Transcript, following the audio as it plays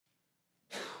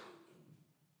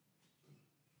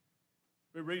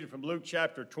We read it from Luke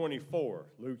chapter 24.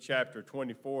 Luke chapter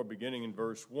 24, beginning in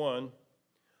verse 1.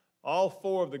 All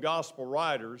four of the gospel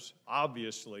writers,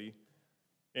 obviously,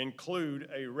 include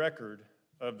a record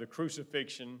of the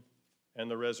crucifixion and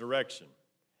the resurrection.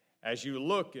 As you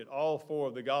look at all four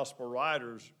of the gospel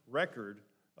writers' record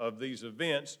of these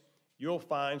events, you'll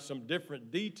find some different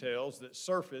details that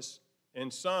surface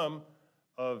in some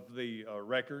of the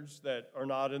records that are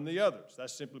not in the others.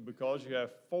 That's simply because you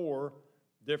have four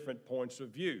different points of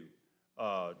view.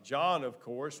 John, of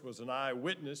course, was an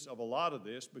eyewitness of a lot of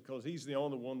this because he's the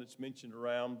only one that's mentioned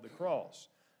around the cross.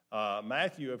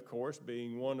 Matthew, of course,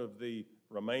 being one of the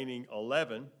remaining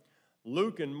 11.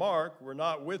 Luke and Mark were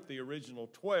not with the original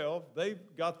 12. They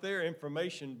got their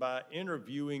information by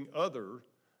interviewing other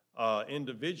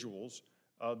individuals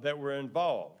that were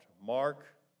involved. Mark,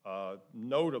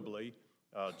 notably,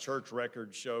 church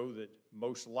records show that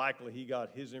most likely he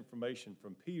got his information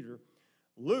from Peter.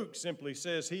 Luke simply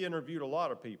says he interviewed a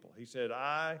lot of people. He said,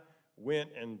 I went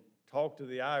and talked to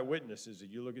the eyewitnesses,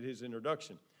 if you look at his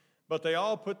introduction. But they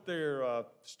all put their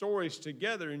stories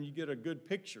together and you get a good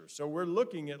picture. So we're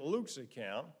looking at Luke's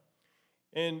account,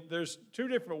 and there's two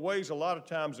different ways a lot of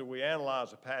times that we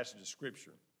analyze a passage of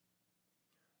Scripture.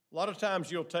 A lot of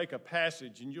times you'll take a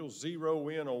passage and you'll zero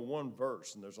in on one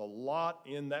verse, and there's a lot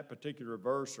in that particular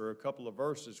verse or a couple of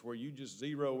verses where you just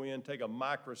zero in, take a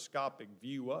microscopic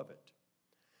view of it.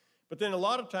 But then a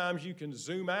lot of times you can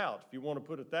zoom out, if you want to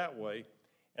put it that way,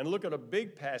 and look at a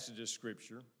big passage of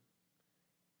Scripture,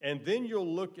 and then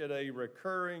you'll look at a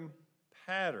recurring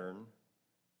pattern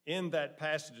in that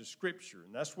passage of Scripture.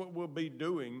 And that's what we'll be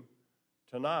doing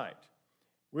tonight.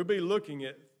 We'll be looking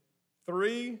at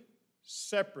three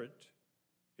separate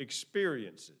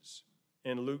experiences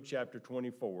in Luke chapter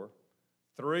 24,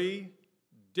 three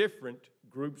different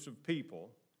groups of people,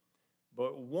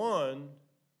 but one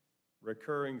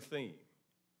recurring theme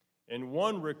and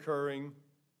one recurring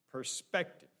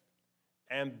perspective.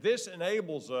 And this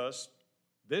enables us,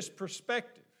 this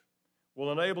perspective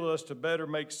will enable us to better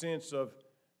make sense of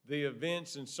the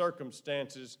events and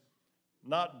circumstances,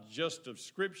 not just of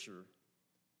Scripture,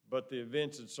 but the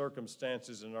events and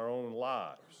circumstances in our own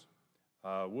lives.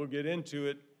 We'll get into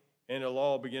it, and it'll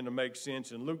all begin to make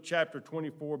sense. In Luke chapter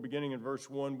 24, beginning in verse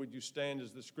 1, would you stand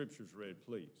as the Scriptures read,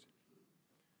 please?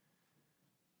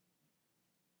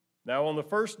 Now on the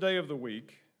first day of the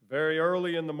week, very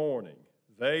early in the morning,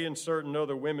 they and certain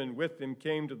other women with them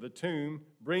came to the tomb,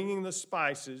 bringing the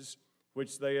spices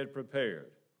which they had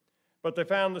prepared. But they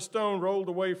found the stone rolled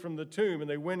away from the tomb, and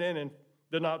they went in and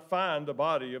did not find the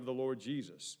body of the Lord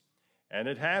Jesus. And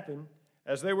it happened,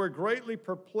 as they were greatly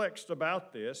perplexed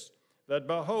about this, that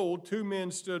behold, two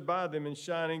men stood by them in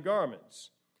shining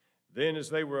garments. Then as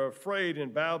they were afraid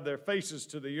and bowed their faces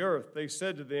to the earth, they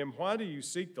said to them, Why do you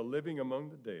seek the living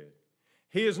among the dead?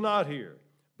 He is not here,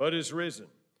 but is risen.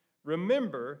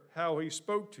 Remember how he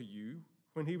spoke to you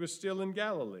when he was still in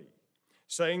Galilee,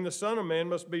 saying, The Son of Man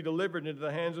must be delivered into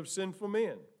the hands of sinful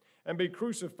men, and be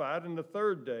crucified, and the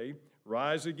third day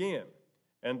rise again.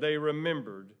 And they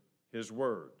remembered his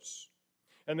words.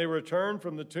 And they returned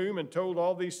from the tomb and told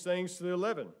all these things to the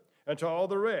 11 and to all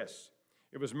the rest.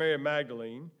 It was Mary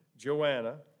Magdalene,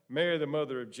 Joanna, Mary the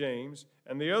mother of James,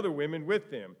 and the other women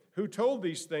with them, who told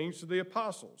these things to the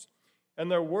apostles. And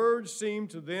their words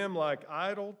seemed to them like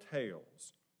idle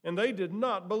tales, and they did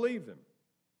not believe them.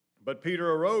 But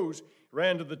Peter arose,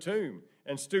 ran to the tomb,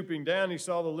 and stooping down, he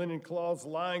saw the linen cloths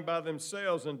lying by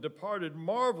themselves, and departed,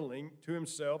 marveling to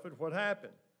himself at what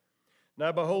happened.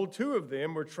 Now behold, two of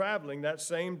them were traveling that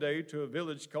same day to a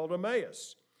village called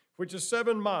Emmaus, which is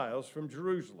 7 miles from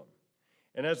Jerusalem.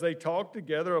 And as they talked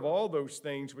together of all those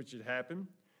things which had happened,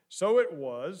 so it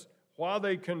was, while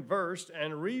they conversed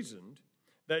and reasoned,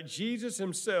 that Jesus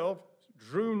himself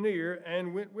drew near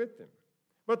and went with them.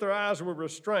 But their eyes were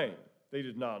restrained. They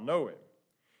did not know him.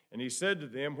 And he said to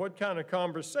them, What kind of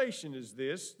conversation is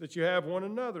this that you have one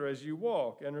another as you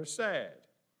walk and are sad?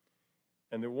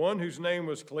 And the one whose name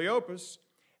was Cleopas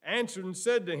answered and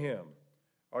said to him,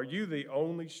 Are you the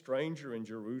only stranger in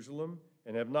Jerusalem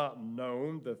and have not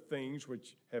known the things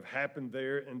which have happened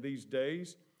there in these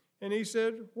days? And he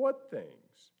said, What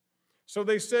things? So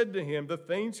they said to him, The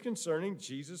things concerning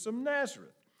Jesus of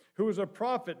Nazareth, who was a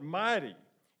prophet mighty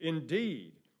in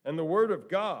deed and the word of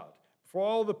God for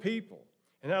all the people,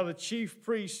 and how the chief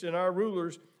priests and our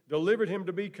rulers delivered him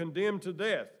to be condemned to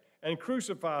death and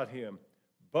crucified him.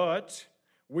 But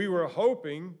we were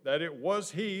hoping that it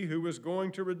was he who was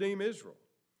going to redeem Israel.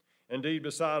 Indeed,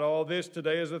 beside all this,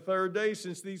 today is the third day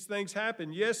since these things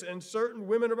happened. Yes, and certain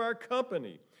women of our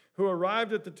company who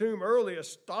arrived at the tomb early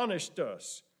astonished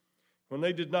us. When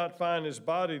they did not find his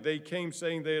body, they came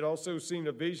saying they had also seen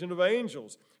a vision of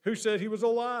angels who said he was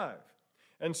alive.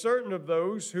 And certain of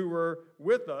those who were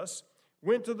with us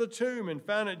went to the tomb and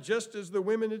found it just as the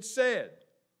women had said,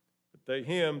 but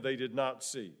him they did not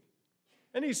see.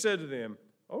 And he said to them,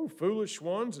 O foolish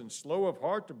ones and slow of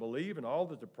heart to believe in all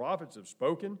that the prophets have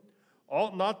spoken,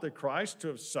 ought not the Christ to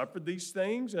have suffered these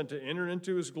things and to enter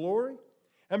into his glory?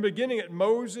 And beginning at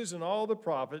Moses and all the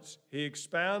prophets, he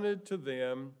expounded to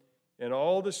them in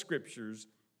all the scriptures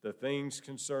the things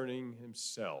concerning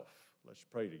himself. Let's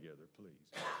pray together,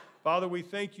 please. Father, we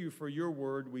thank you for your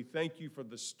word. We thank you for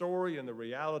the story and the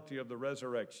reality of the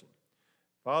resurrection.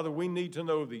 Father, we need to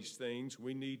know these things.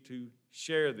 We need to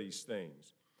share these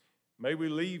things. May we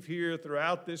leave here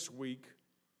throughout this week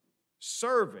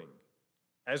serving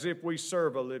as if we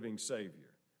serve a living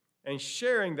Savior and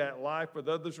sharing that life with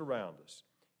others around us.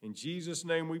 In Jesus'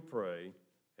 name we pray,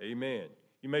 amen.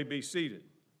 You may be seated.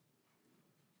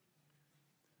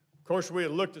 Of course, we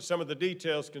had looked at some of the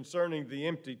details concerning the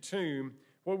empty tomb.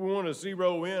 What we want to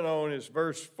zero in on is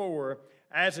verse 4.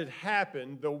 As it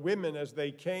happened, the women, as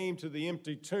they came to the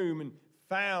empty tomb and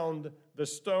found the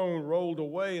stone rolled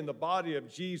away and the body of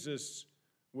Jesus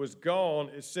was gone,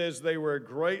 it says they were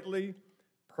greatly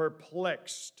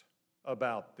perplexed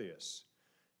about this.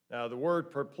 Now, the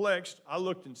word perplexed, I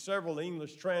looked in several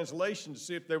English translations to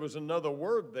see if there was another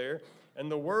word there,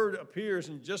 and the word appears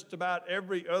in just about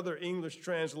every other English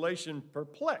translation,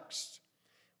 perplexed.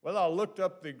 Well, I looked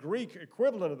up the Greek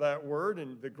equivalent of that word,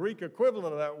 and the Greek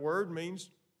equivalent of that word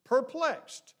means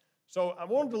perplexed. So I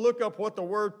wanted to look up what the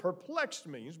word perplexed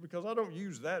means because I don't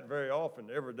use that very often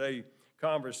in everyday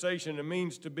conversation. It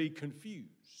means to be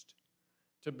confused,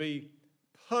 to be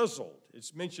puzzled.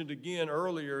 It's mentioned again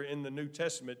earlier in the New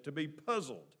Testament, to be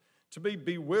puzzled, to be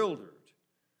bewildered,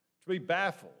 to be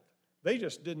baffled. They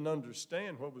just didn't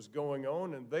understand what was going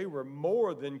on, and they were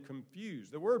more than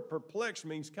confused. The word perplexed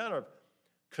means kind of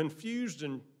confused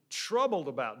and troubled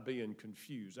about being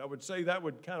confused. I would say that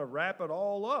would kind of wrap it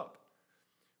all up.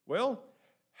 Well,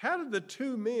 how did the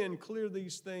two men clear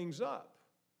these things up?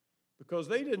 Because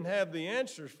they didn't have the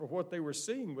answers for what they were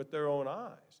seeing with their own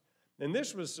eyes. And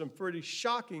this was some pretty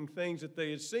shocking things that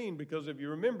they had seen, because if you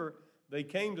remember, they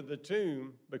came to the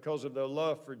tomb because of their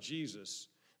love for Jesus.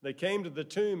 They came to the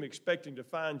tomb expecting to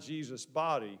find Jesus'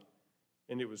 body,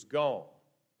 and it was gone.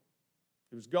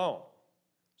 It was gone.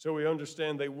 So we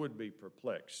understand they would be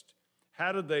perplexed.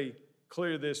 How did they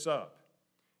clear this up?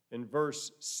 In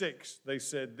verse 6, they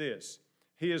said this,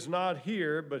 "He is not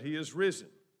here, but he is risen.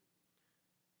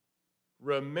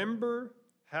 Remember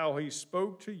how he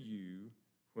spoke to you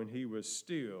when he was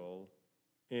still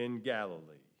in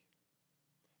Galilee."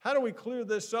 How do we clear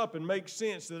this up and make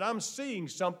sense that I'm seeing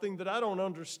something that I don't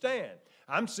understand?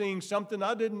 I'm seeing something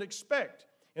I didn't expect,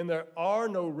 and there are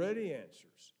no ready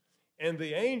answers. And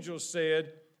the angel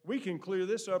said, we can clear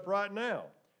this up right now.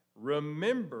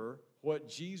 Remember what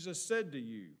Jesus said to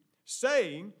you,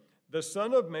 saying, the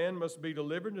Son of Man must be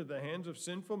delivered into the hands of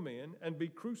sinful men and be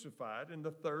crucified, and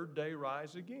the third day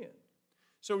rise again.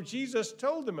 So Jesus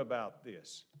told them about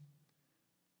this,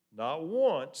 not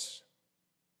once,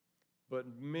 but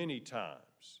many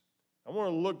times. I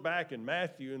want to look back in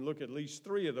Matthew and look at least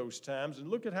 3 of those times and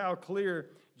look at how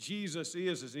clear Jesus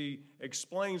is as he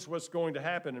explains what's going to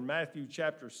happen in Matthew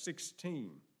chapter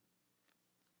 16.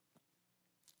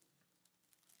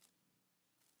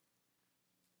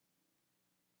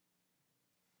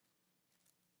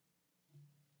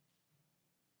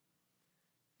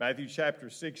 Matthew chapter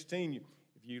 16,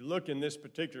 if you look in this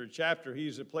particular chapter,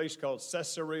 he's at a place called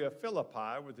Caesarea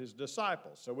Philippi with his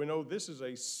disciples. So we know this is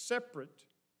a separate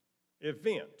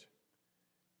event.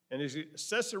 And as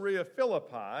Caesarea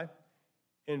Philippi,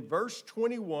 in verse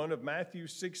 21 of Matthew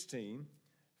 16,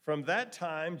 from that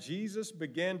time Jesus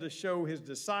began to show his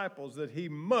disciples that he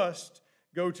must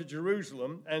go to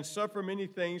Jerusalem and suffer many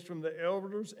things from the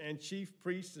elders and chief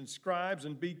priests and scribes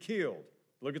and be killed.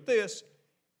 Look at this.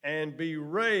 And be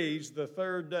raised the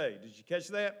third day. Did you catch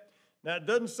that? Now, it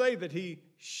doesn't say that he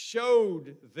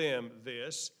showed them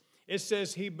this. It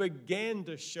says he began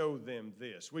to show them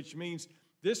this, which means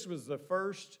this was the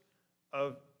first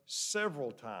of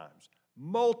several times,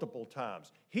 multiple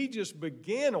times. He just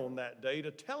began on that day to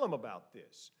tell them about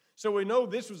this. So we know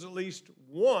this was at least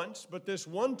once, but this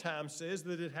one time says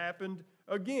that it happened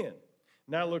again.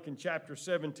 Now look in chapter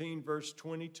 17, verse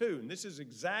 22. And this is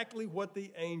exactly what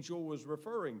the angel was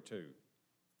referring to.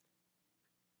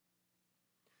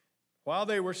 While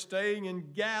they were staying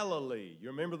in Galilee.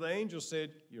 You remember the angel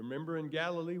said, you remember in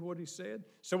Galilee what he said?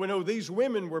 So we know these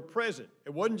women were present.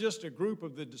 It wasn't just a group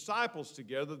of the disciples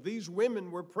together. These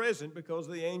women were present because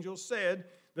the angel said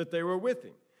that they were with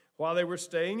him. While they were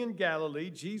staying in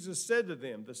Galilee, Jesus said to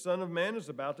them, "The Son of Man is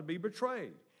about to be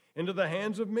betrayed into the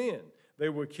hands of men. They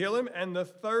will kill him, and the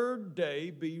third day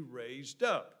be raised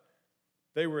up."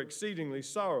 They were exceedingly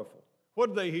sorrowful. What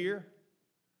did they hear?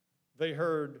 They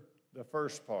heard the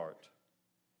first part.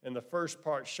 And the first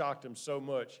part shocked them so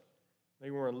much,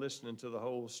 they weren't listening to the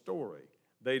whole story.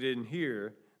 They didn't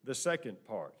hear the second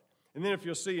part. And then if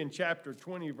you'll see in chapter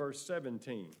 20, verse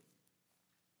 17.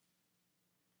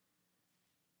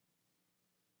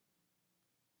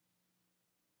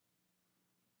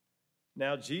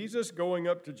 Now Jesus, going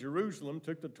up to Jerusalem,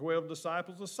 took the 12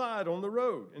 disciples aside on the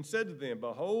road and said to them,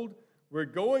 "Behold, we're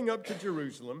going up to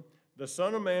Jerusalem. The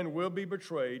Son of Man will be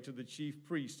betrayed to the chief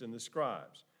priests and the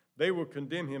scribes. They will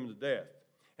condemn him to death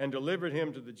and deliver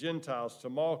him to the Gentiles to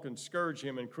mock and scourge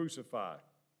him and crucify.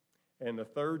 And the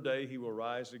third day he will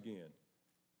rise again."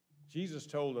 Jesus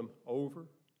told them over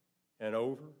and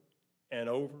over and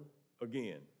over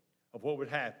again of what would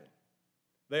happen.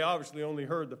 They obviously only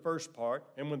heard the first part,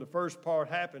 and when the first part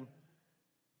happened,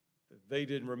 they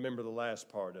didn't remember the last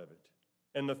part of it.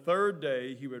 And the third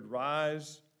day he would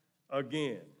rise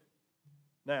again.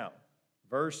 Now,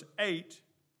 verse 8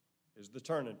 is the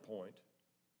turning point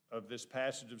of this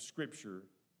passage of Scripture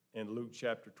in Luke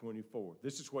chapter 24.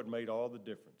 This is what made all the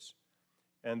difference.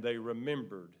 And they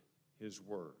remembered his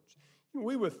words.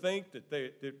 We would think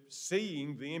that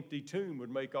seeing the empty tomb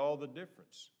would make all the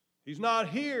difference. He's not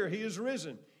here, he is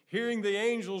risen. Hearing the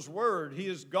angel's word, he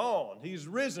is gone, he's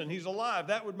risen, he's alive.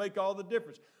 That would make all the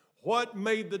difference. What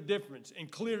made the difference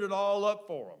and cleared it all up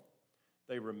for them?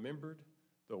 They remembered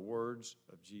the words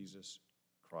of Jesus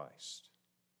Christ.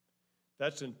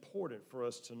 That's important for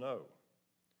us to know,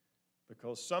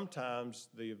 because sometimes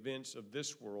the events of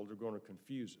this world are going to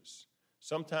confuse us.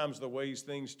 Sometimes the ways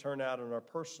things turn out in our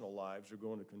personal lives are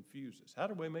going to confuse us. How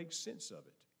do we make sense of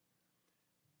it?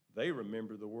 They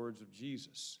remember the words of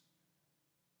Jesus.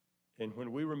 And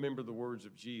when we remember the words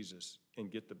of Jesus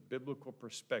and get the biblical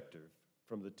perspective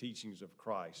from the teachings of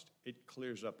Christ, it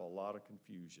clears up a lot of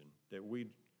confusion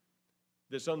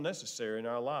that's unnecessary in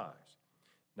our lives.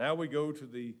 Now we go to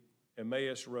the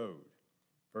Emmaus Road,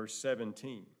 verse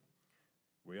 17.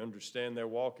 We understand they're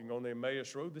walking on the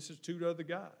Emmaus Road. This is two other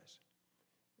guys.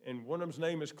 And one of them's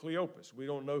name is Cleopas. We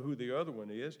don't know who the other one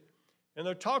is. And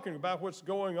they're talking about what's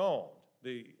going on.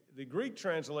 The Greek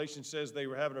translation says they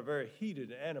were having a very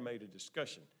heated, animated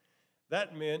discussion.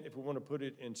 That meant, if we want to put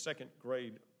it in second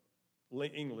grade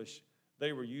English,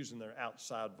 they were using their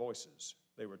outside voices.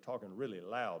 They were talking really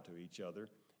loud to each other.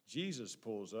 Jesus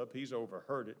pulls up. He's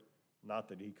overheard it. Not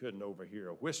that he couldn't overhear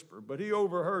a whisper, but he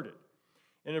overheard it.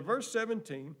 And in verse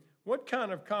 17, "What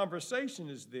kind of conversation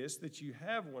is this that you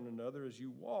have one another as you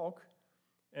walk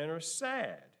and are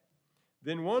sad?"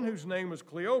 Then one whose name was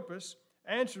Cleopas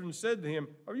answered and said to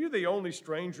him, "Are you the only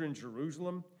stranger in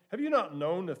Jerusalem? Have you not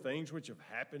known the things which have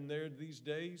happened there these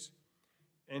days?"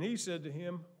 And he said to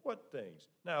him, "What things?"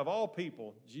 Now, of all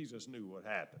people, Jesus knew what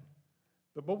happened.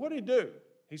 But what did he do?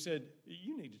 He said,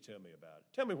 "You need to tell me about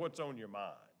it. Tell me what's on your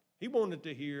mind." He wanted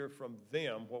to hear from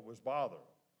them what was bothering.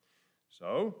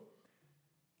 So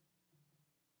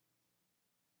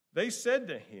they said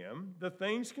to him the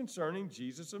things concerning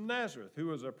Jesus of Nazareth, who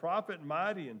was a prophet,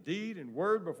 mighty in deed and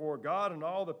word before God and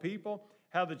all the people,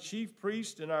 how the chief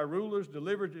priests and our rulers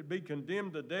delivered to be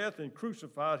condemned to death and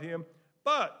crucified him.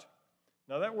 But,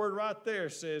 now that word right there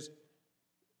says,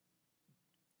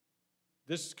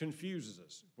 this confuses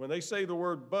us. When they say the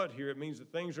word "but" here, it means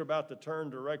that things are about to turn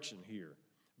direction here.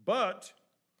 But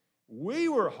we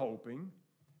were hoping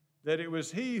that it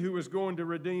was he who was going to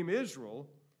redeem Israel.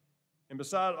 And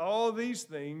beside all these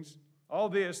things,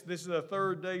 this is the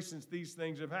third day since these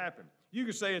things have happened. You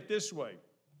could say it this way.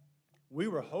 We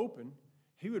were hoping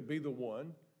he would be the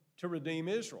one to redeem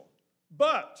Israel.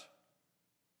 But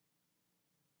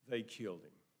they killed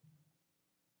him.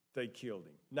 They killed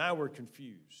him. Now we're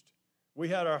confused. We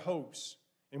had our hopes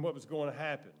in what was going to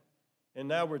happen, and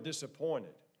now we're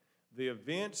disappointed. The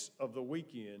events of the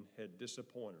weekend had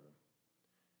disappointed them,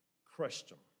 crushed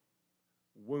them,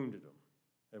 wounded them.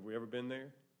 Have we ever been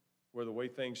there? Where the way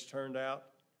things turned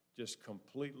out just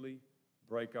completely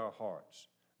break our hearts.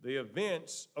 The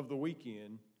events of the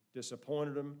weekend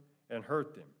disappointed them and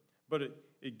hurt them. But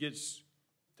it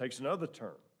takes another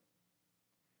turn.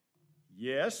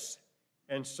 Yes,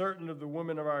 and certain of the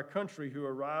women of our country who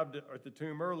arrived at the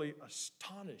tomb early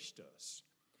astonished us.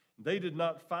 They did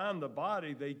not find the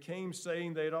body. They came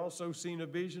saying they had also seen a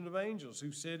vision of angels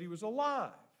who said he was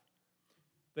alive.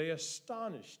 They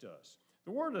astonished us.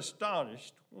 The word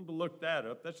astonished, I wanted to look that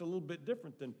up. That's a little bit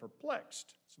different than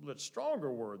perplexed. It's a little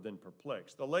stronger word than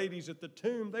perplexed. The ladies at the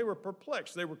tomb, they were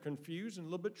perplexed. They were confused and a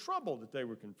little bit troubled that they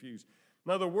were confused.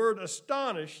 Now, the word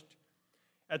astonished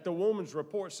at the woman's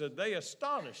report said, they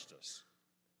astonished us.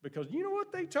 Because you know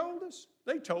what they told us?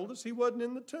 They told us he wasn't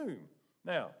in the tomb.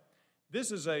 Now,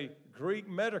 this is a Greek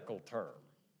medical term,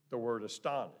 the word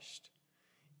astonished.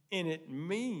 And it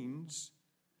means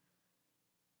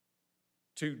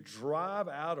to drive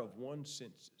out of one's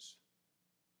senses.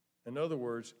 In other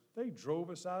words, they drove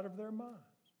us out of their minds.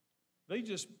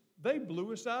 They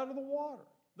blew us out of the water.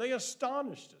 They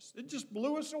astonished us. It just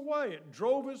blew us away. It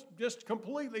drove us just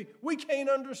completely. We can't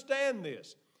understand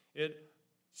this. It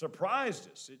surprised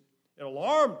us. It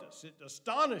alarmed us. It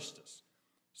astonished us.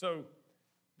 So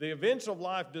the events of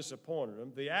life disappointed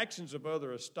them. The actions of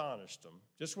others astonished them.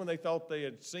 Just when they thought they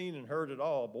had seen and heard it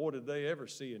all, boy, did they ever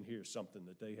see and hear something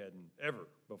that they hadn't ever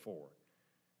before.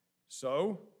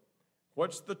 So,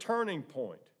 what's the turning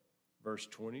point? Verse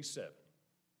 27.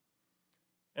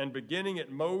 And beginning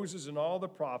at Moses and all the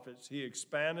prophets, he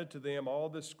expanded to them all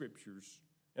the scriptures,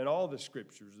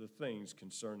 the things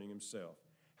concerning himself.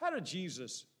 How did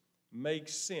Jesus make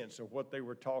sense of what they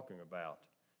were talking about?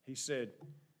 He said,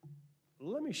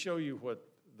 let me show you what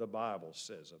the Bible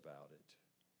says about it.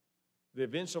 The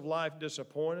events of life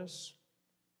disappoint us.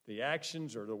 The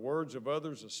actions or the words of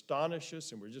others astonish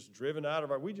us, and we're just driven out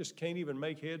of we just can't even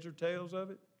make heads or tails of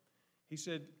it. He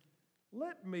said,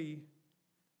 let me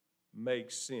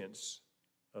make sense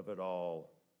of it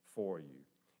all for you.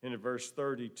 And in verse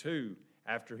 32,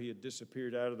 after he had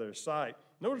disappeared out of their sight,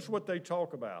 notice what they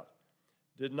talk about.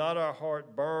 Did not our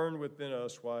heart burn within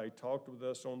us while he talked with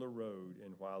us on the road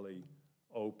and while he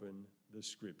opened the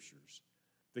scriptures?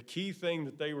 The key thing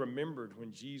that they remembered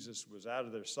when Jesus was out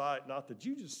of their sight, not that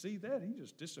you just see that, he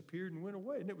just disappeared and went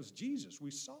away, and it was Jesus,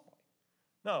 we saw him.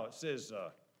 No, it says,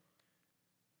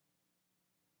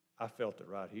 I felt it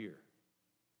right here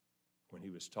when he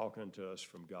was talking to us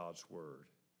from God's word.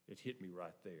 It hit me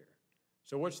right there.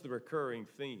 So what's the recurring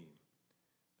theme?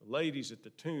 The ladies at the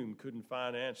tomb couldn't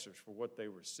find answers for what they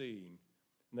were seeing,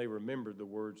 and they remembered the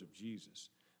words of Jesus.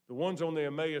 The ones on the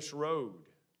Emmaus Road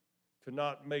could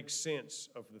not make sense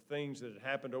of the things that had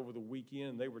happened over the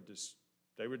weekend. They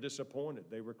were disappointed.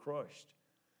 They were crushed.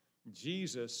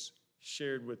 Jesus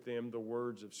shared with them the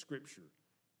words of Scripture,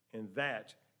 and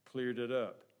that cleared it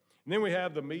up. And then we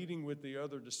have the meeting with the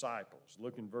other disciples.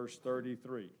 Look in verse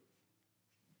 33.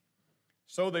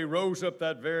 So they rose up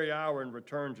that very hour and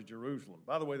returned to Jerusalem.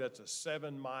 By the way, that's a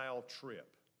 7-mile trip.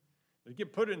 To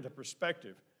put it into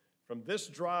perspective, from this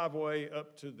driveway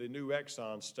up to the new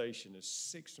Exxon station is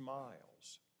 6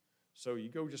 miles. So you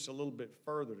go just a little bit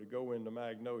further to go into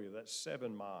Magnolia, that's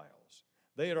 7 miles.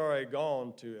 They had already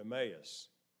gone to Emmaus.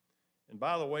 And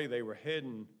by the way, they were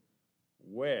heading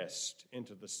west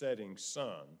into the setting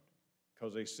sun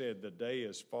because they said the day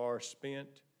is far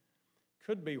spent.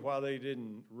 Could be why they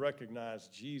didn't recognize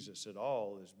Jesus at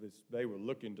all, is they were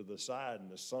looking to the side and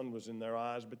the sun was in their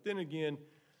eyes. But then again,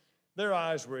 their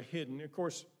eyes were hidden. Of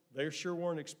course, they sure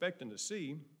weren't expecting to see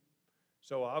him,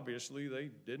 so obviously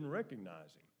they didn't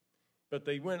recognize him. But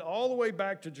they went all the way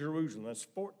back to Jerusalem. That's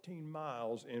 14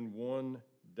 miles in one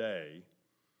day.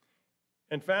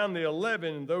 And found the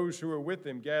 11 and those who were with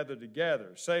them gathered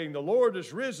together, saying, the Lord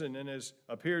is risen and has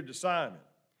appeared to Simon.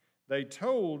 They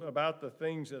told about the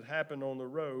things that happened on the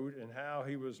road and how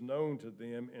he was known to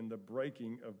them in the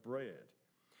breaking of bread.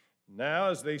 Now,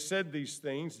 as they said these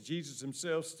things, Jesus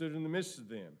himself stood in the midst of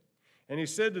them. And he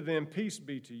said to them, peace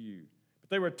be to you. But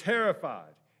they were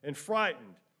terrified and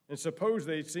frightened and supposed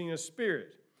they had seen a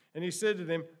spirit. And he said to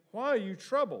them, why are you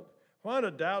troubled? Why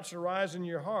do doubts arise in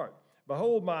your heart?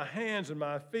 Behold my hands and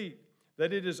my feet,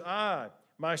 that it is I,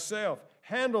 myself.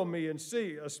 Handle me and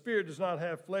see. A spirit does not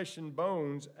have flesh and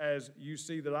bones as you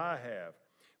see that I have.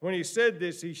 When he said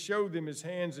this, he showed them his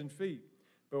hands and feet.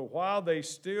 But while they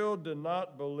still did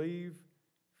not believe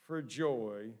for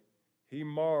joy, he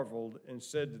marveled and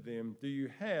said to them, do you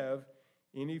have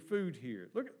any food here?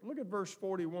 Look at verse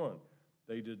 41.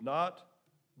 They did not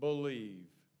believe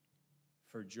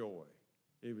for joy.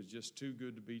 It was just too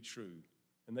good to be true.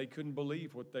 And they couldn't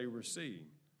believe what they were seeing.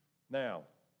 Now,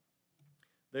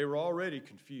 they were already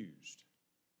confused.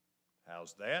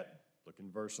 How's that? Look in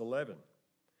verse 11.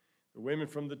 The women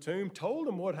from the tomb told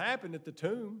them what happened at the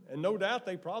tomb, and no doubt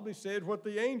they probably said what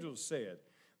the angels said.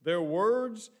 Their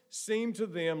words seemed to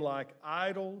them like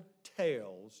idle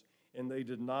tales, and they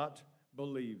did not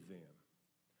believe them.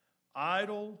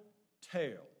 Idle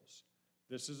tales.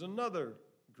 This is another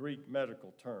Greek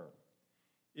medical term.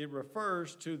 It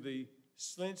refers to the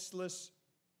senseless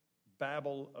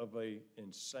babble of an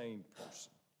insane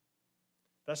person.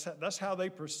 That's how they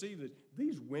perceive it.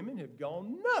 These women have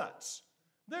gone nuts.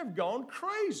 They've gone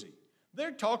crazy.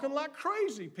 They're talking like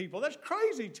crazy people. That's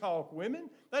crazy talk, women.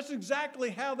 That's exactly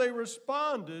how they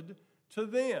responded to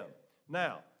them.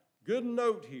 Now, good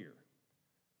note here.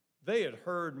 They had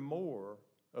heard more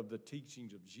of the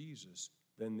teachings of Jesus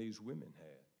than these women had.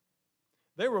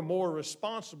 They were more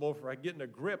responsible for getting a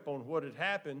grip on what had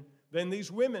happened than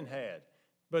these women had.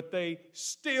 But they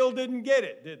still didn't get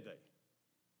it, did they?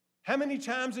 How many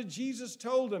times had Jesus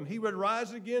told them he would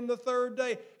rise again the third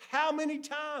day? How many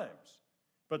times?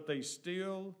 But they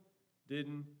still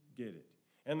didn't get it.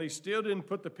 And they still didn't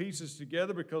put the pieces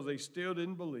together because they still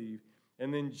didn't believe.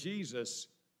 And then Jesus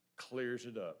clears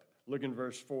it up. Look in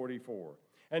verse 44.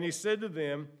 And he said to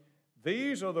them,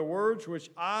 "These are the words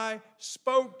which I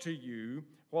spoke to you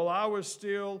while I was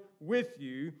still with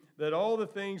you, that all the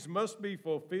things must be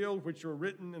fulfilled which were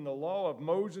written in the law of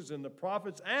Moses and the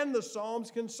prophets and the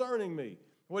Psalms concerning me."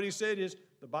 What he said is,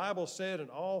 the Bible said in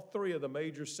all three of the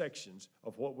major sections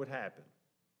of what would happen.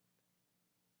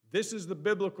 This is the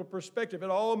biblical perspective. It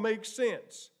all makes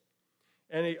sense.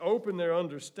 And he opened their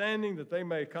understanding that they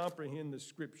may comprehend the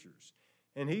Scriptures.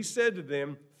 And he said to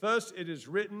them, "Thus it is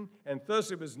written, and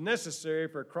thus it was necessary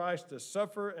for Christ to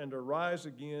suffer and to rise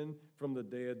again from the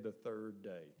dead the third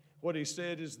day." What he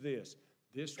said is this: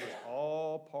 this was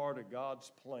all part of God's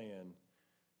plan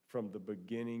from the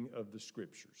beginning of the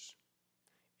Scriptures.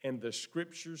 And the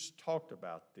Scriptures talked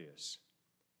about this.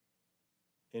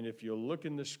 And if you look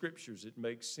in the Scriptures, it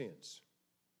makes sense.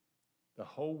 The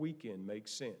whole weekend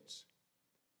makes sense.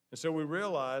 And so we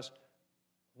realize,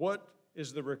 what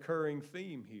is the recurring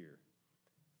theme here?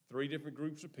 Three different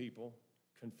groups of people,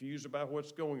 confused about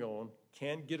what's going on,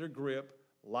 can't get a grip,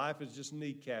 life has just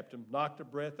kneecapped them, knocked the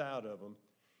breath out of them.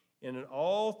 And in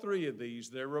all three of these,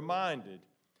 they're reminded,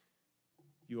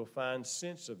 you'll find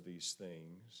sense of these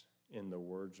things in the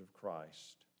words of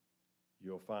Christ.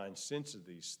 You'll find sense of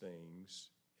these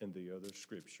things in the other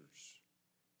Scriptures.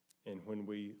 And when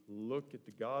we look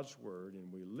at God's Word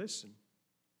and we listen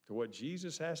to what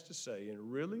Jesus has to say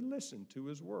and really listen to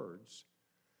his words,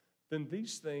 then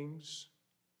these things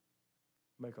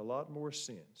make a lot more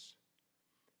sense.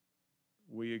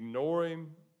 We ignore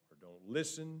him or don't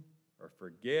listen or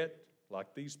forget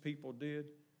like these people did.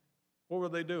 What were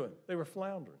they doing? They were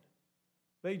floundering.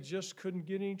 They just couldn't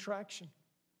get any traction.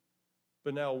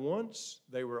 But now once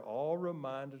they were all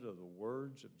reminded of the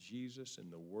words of Jesus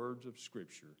and the words of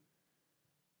Scripture,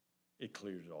 it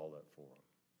cleared it all up for them.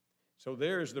 So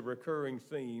there's the recurring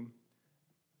theme.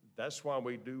 That's why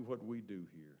we do what we do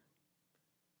here.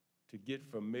 To get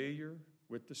familiar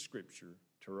with the Scripture,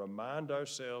 to remind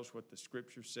ourselves what the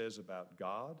Scripture says about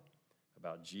God,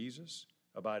 about Jesus,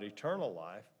 about eternal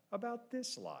life, about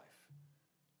this life.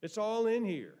 It's all in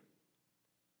here.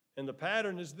 And the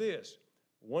pattern is this: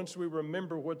 once we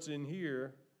remember what's in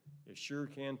here, it sure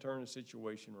can turn the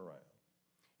situation around.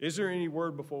 Is there any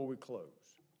word before we close?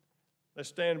 Let's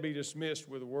stand and be dismissed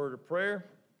with a word of prayer.